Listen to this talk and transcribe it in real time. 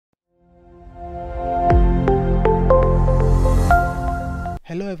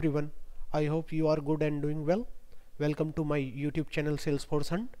Hello everyone, I hope you are good and doing well. Welcome to my YouTube channel Salesforce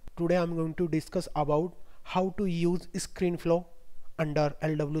Hunt. Today I'm going to discuss about how to use screen flow under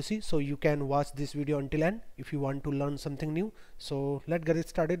LWC. So you can watch this video until end if you want to learn something new. So let's get it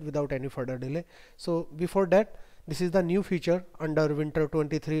started without any further delay. So before that, this is the new feature under Winter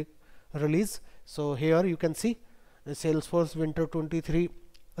 23 release. So here you can see Salesforce Winter 23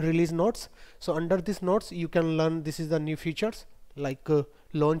 release notes. So under this notes you can learn, this is the new features like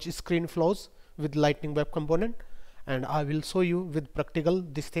launch screen flows with Lightning Web Component, and I will show you with practical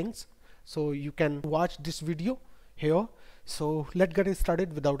these things, so you can watch this video here. So let's get it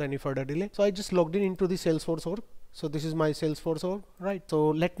started without any further delay. So I just logged in into the Salesforce org. So this is my Salesforce org, right?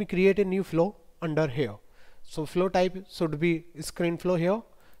 So let me create a new flow under here. So flow type should be screen flow here.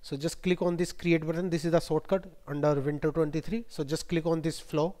 So just click on this create button. This is the shortcut under Winter 23. So just click on this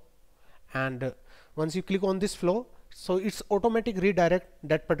flow, and once you click on this flow, so it's automatic redirect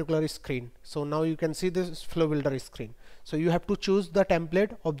that particular screen. So now you can see this flow builder screen. So you have to choose the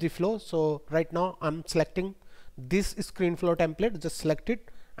template of the flow. So right now I'm selecting this screen flow template. Just select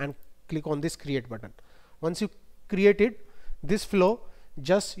it and click on this create button. Once you created this flow,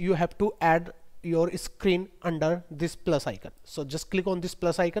 just you have to add your screen under this plus icon. So just click on this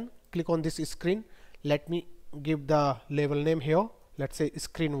plus icon, click on this screen. Let me give the label name here. Let's say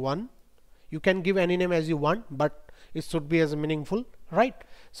screen 1. You can give any name as you want, but it should be as meaningful, right?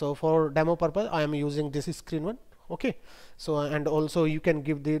 So for demo purpose I am using this screen 1. Okay, so and also you can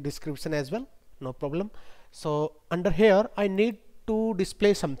give the description as well, no problem. So under here I need to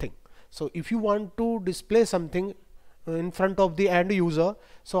display something. So if you want to display something in front of the end user,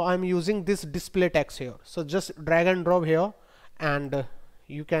 so I'm using this display text here. So just drag and drop here, and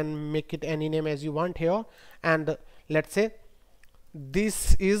you can make it any name as you want here. And let's say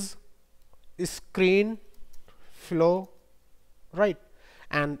this is screen flow, right?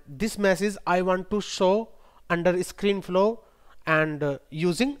 And this message I want to show under screen flow and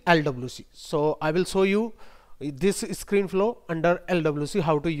using LWC. So I will show you this screen flow under LWC,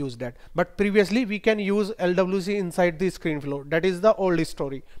 how to use that. But previously we can use LWC inside the screen flow. That is the old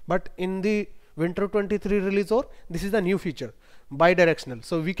story. But in the Winter 23 release, or this is the new feature, bi-directional.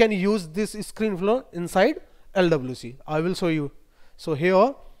 So we can use this screen flow inside LWC. I will show you. So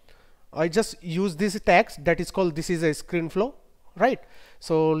here I just use this text that is called, this is a screen flow, right?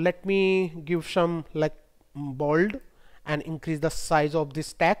 So let me give some like bold and increase the size of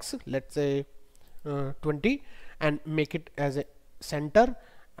this text, let's say 20, and make it as a center,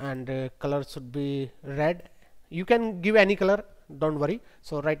 and color should be red. You can give any color, don't worry.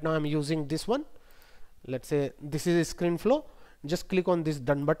 So right now I'm using this one. Let's say this is a screen flow. Just click on this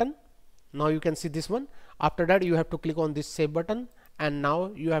done button. Now you can see this one. After that you have to click on this save button, and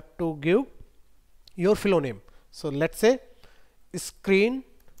now you have to give your flow name. So let's say screen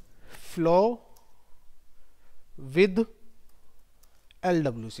flow with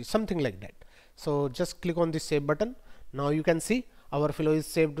LWC, something like that. So just click on this save button. Now you can see our flow is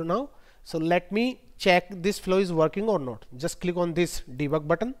saved now. So let me check this flow is working or not. Just click on this debug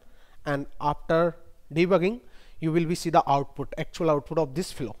button, and after debugging you will see the output, actual output of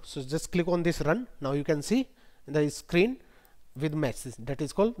this flow. So just click on this run. Now you can see the screen with message that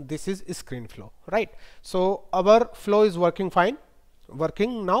is called, this is screen flow, right? So our flow is working fine,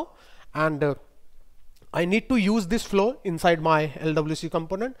 working now, and I need to use this flow inside my LWC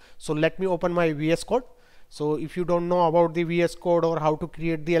component. So let me open my VS Code. So if you don't know about the VS Code or how to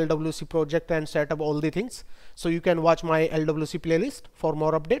create the LWC project and set up all the things, so you can watch my LWC playlist for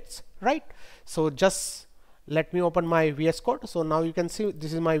more updates, right? So just let me open my VS Code. So now you can see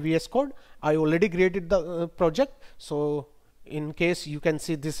this is my VS Code. I already created the project. So in case you can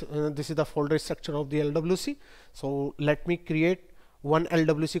see this, this is the folder structure of the LWC. So let me create one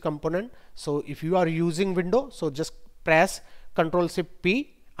LWC component. So if you are using Windows, so just press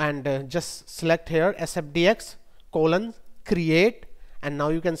Ctrl+Shift+P and just select here sfdx create, and now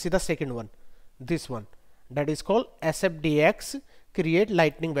you can see the second one, this one, that is called sfdx create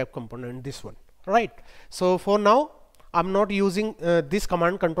lightning web component, this one, right? So for now I'm not using this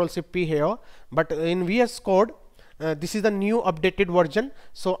command Ctrl+Shift+P here, but in VS Code this is the new updated version.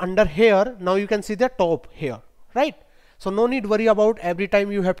 So under here now you can see the top here, right? So no need worry about every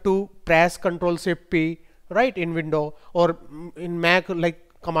time you have to press Ctrl+Shift+P, right, in Windows, or in Mac like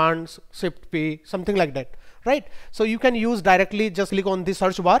commands Shift+P, something like that, right? So you can use directly, just click on this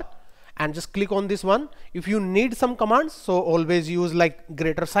search bar and just click on this one. If you need some commands, so always use like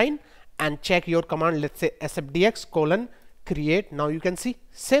greater sign and check your command, let's say sfdx create. Now you can see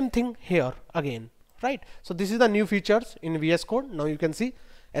same thing here again, right? So this is the new features in VS Code. Now you can see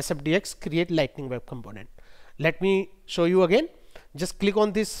sfdx create lightning web component. Let me show you again. just click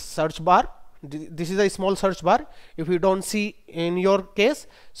on this search bar. This is a small search bar. If you don't see in your case,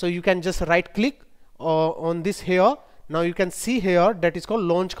 so you can just right click on this here. Now you can see here that is called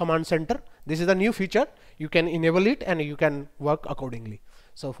launch command center. This is a new feature. You can enable it and you can work accordingly.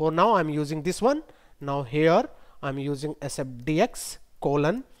 So for now I'm using this one. Now here I'm using sfdx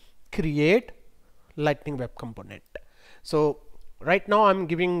create lightning web component. So right now I'm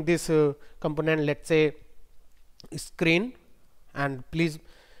giving this component, let's say screen, and please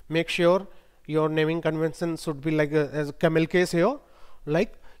make sure your naming convention should be like as a camel case here,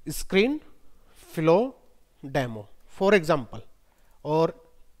 like screen flow demo, for example, or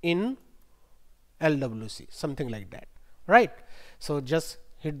in LWC, something like that, right? So just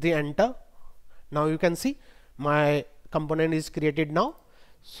hit the enter. Now you can see my component is created now.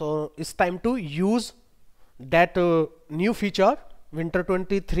 So it's time to use that new feature, winter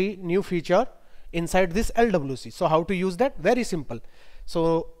 23 new feature inside this LWC. So how to use that? Very simple.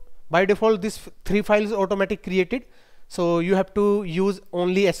 So by default this 3 files automatic created, so you have to use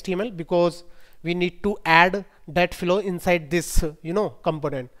only HTML because we need to add that flow inside this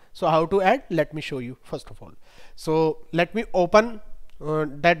component. So how to add? Let me show you first of all. So let me open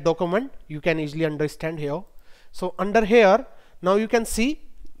that document. You can easily understand here. So under here now you can see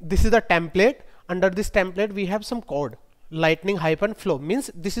this is the template. Under this template we have some code, lightning-flow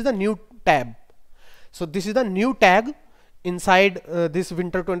means this is a new tab. So this is the new tag inside this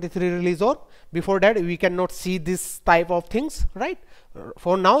winter 23 release org. Before that we cannot see this type of things, right?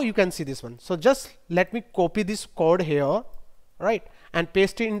 For now you can see this one. So just let me copy this code here, right, and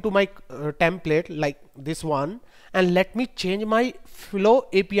paste it into my template like this one, and let me change my flow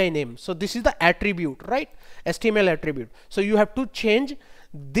API name. So this is the attribute, right? HTML attribute. So you have to change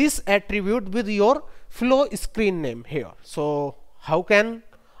this attribute with your flow screen name here. So how can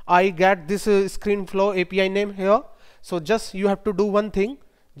I get this screen flow API name here? So just you have to do one thing.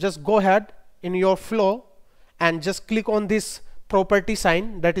 Just go ahead in your flow and just click on this property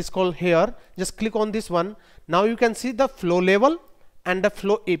sign that is called here. Just click on this one. Now you can see the flow label and the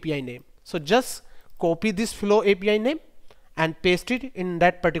flow API name. So just copy this flow API name and paste it in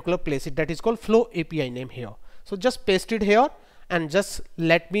that particular place. That is called flow API name here. So just paste it here and just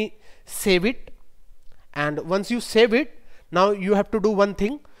let me save it. And once you save it, now you have to do one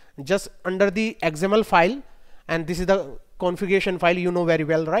thing. Just under the XML file, and this is the configuration file, you know very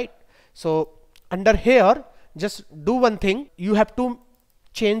well, right? So under here just do one thing. You have to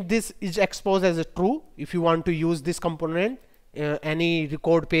change this is exposed as a true if you want to use this component, any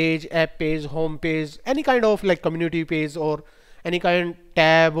record page, app page, home page, any kind of like community page or any kind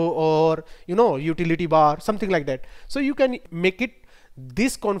tab or utility bar, something like that. So you can make it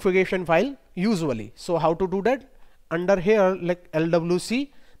this configuration file usually. So how to do that? Under here like LWC,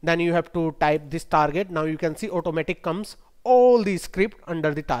 then you have to type this target. Now you can see automatic comes all the script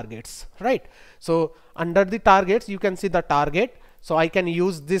under the targets, right? So under the targets you can see the target. So I can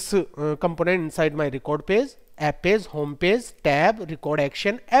use this component inside my record page, app page, home page, tab, record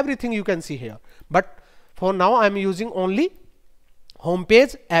action, everything you can see here. But for now I'm using only home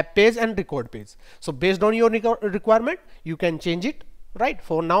page, app page and record page. So based on your requirement you can change it, right?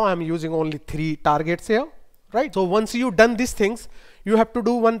 For now I'm using only 3 targets here, right? So once you done these things, you have to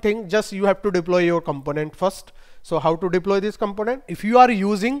do one thing. Just you have to deploy your component first. So how to deploy this component? If you are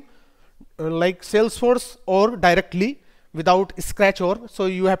using like Salesforce or directly without scratch org, so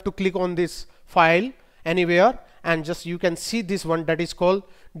you have to click on this file anywhere and just you can see this one that is called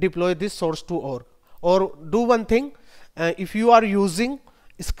deploy this source to org. Or do one thing, if you are using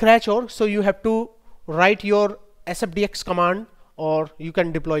scratch org, so you have to write your sfdx command or you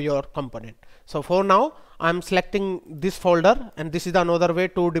can deploy your component. So for now I'm selecting this folder, and this is another way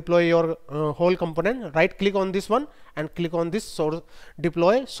to deploy your whole component. Right click on this one and click on this source,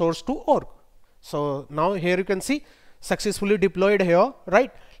 deploy source to org. So now here you can see successfully deployed here,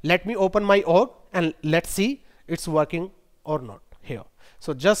 right? Let me open my org and let's see it's working or not here.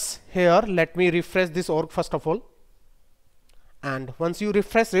 So just here let me refresh this org first of all, and once you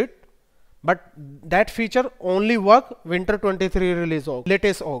refresh it, but that feature only work winter 23 release org,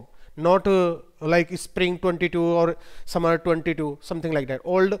 latest org, not like spring 22 or summer 22, something like that.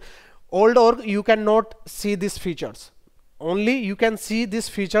 Old org you cannot see these features, only you can see these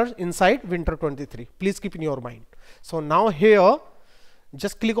features inside winter 23. Please keep in your mind. So now here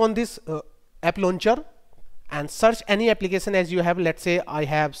just click on this app launcher and search any application as you have. Let's say I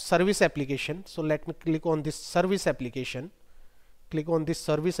have service application, so let me click on this service application. Click on this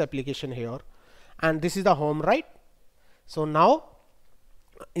service application here, and this is the home, right? So now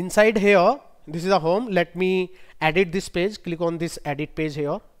inside here this is the home. Let me edit this page. Click on this edit page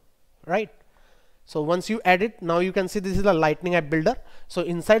here, right? So once you add it, now you can see this is the Lightning App Builder. So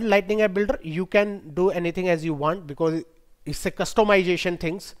inside Lightning App Builder, you can do anything as you want, because it's a customization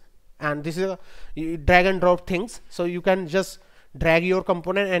things, and this is a drag and drop things. So you can just drag your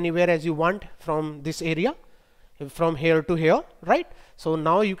component anywhere as you want from this area, from here to here, right? So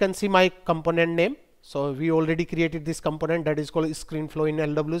now you can see my component name. So we already created this component that is called ScreenFlow in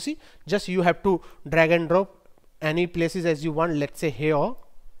LWC. Just you have to drag and drop any places as you want, let's say here.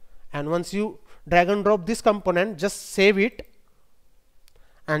 And once you drag and drop this component, just save it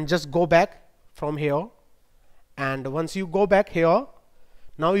and just go back from here. And once you go back here,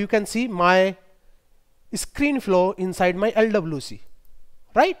 now you can see my ScreenFlow inside my LWC,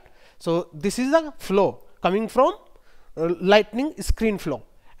 right? So this is the flow coming from Lightning ScreenFlow,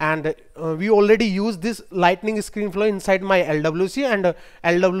 and we already use this Lightning ScreenFlow inside my LWC, and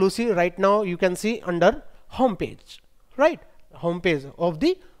LWC right now you can see under home page, right? Home page of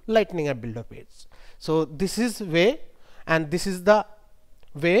the Lightning App Builder page. So this is way, and this is the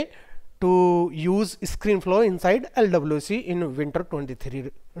way to use ScreenFlow inside LWC in winter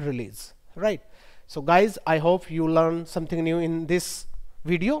 23 release, right? So guys, I hope you learned something new in this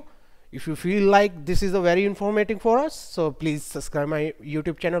video. If you feel like this is a very informative for us, so please subscribe my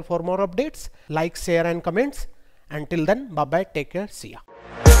YouTube channel for more updates, like, share and comments. Until then, bye bye, take care, see ya.